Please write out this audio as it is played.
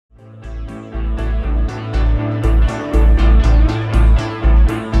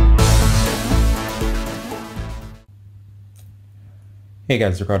Hey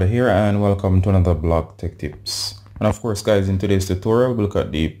guys, Ricardo here and welcome to another blog tech tips. And of course guys, in today's tutorial we'll look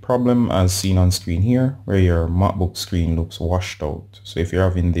at the problem as seen on screen here where your MacBook screen looks washed out. So if you're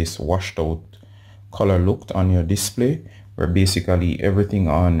having this washed out color looked on your display where basically everything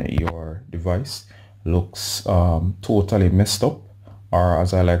on your device looks totally messed up, or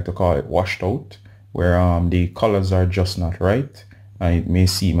as I like to call it, washed out, where the colors are just not right and it may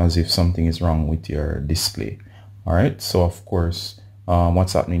seem as if something is wrong with your display. Alright, so of course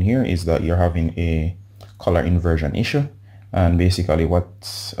what's happening here is that you're having a color inversion issue, and basically what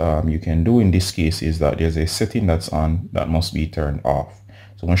you can do in this case is that there's a setting that's on that must be turned off.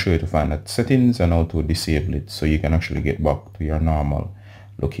 So I'm going to show you to find that settings and how to disable it so you can actually get back to your normal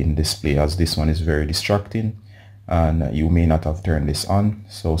looking display, as this one is very distracting and you may not have turned this on,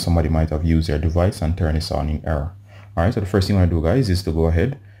 so somebody might have used their device and turned this on in error. Alright, so the first thing I do guys is to go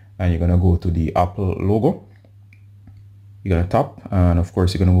ahead and you're going to go to the Apple logo. You're going to tap, and of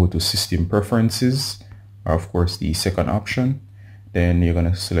course you're going to go to System Preferences, or of course the second option. Then you're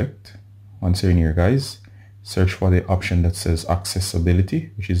going to select, once you're in here guys, search for the option that says Accessibility,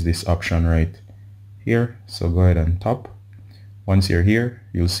 which is this option right here. So go ahead and tap. Once you're here,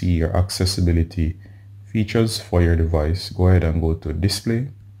 you'll see your accessibility features for your device. Go ahead and go to Display.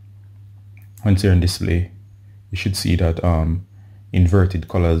 Once you're in Display, you should see that inverted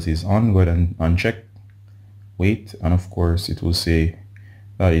colors is on. Go ahead and uncheck. Wait, and of course it will say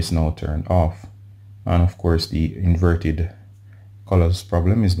that is now turned off, and of course the inverted colors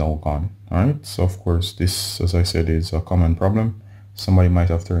problem is now gone. Alright, so of course this, as I said, is a common problem. Somebody might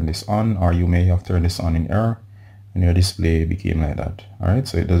have turned this on, or you may have turned this on in error and your display became like that. Alright,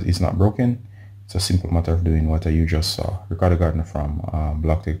 so it's not broken. It's a simple matter of doing what you just saw. Ricardo Gardner from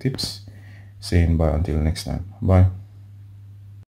Blog Tech Tips saying bye until next time. Bye.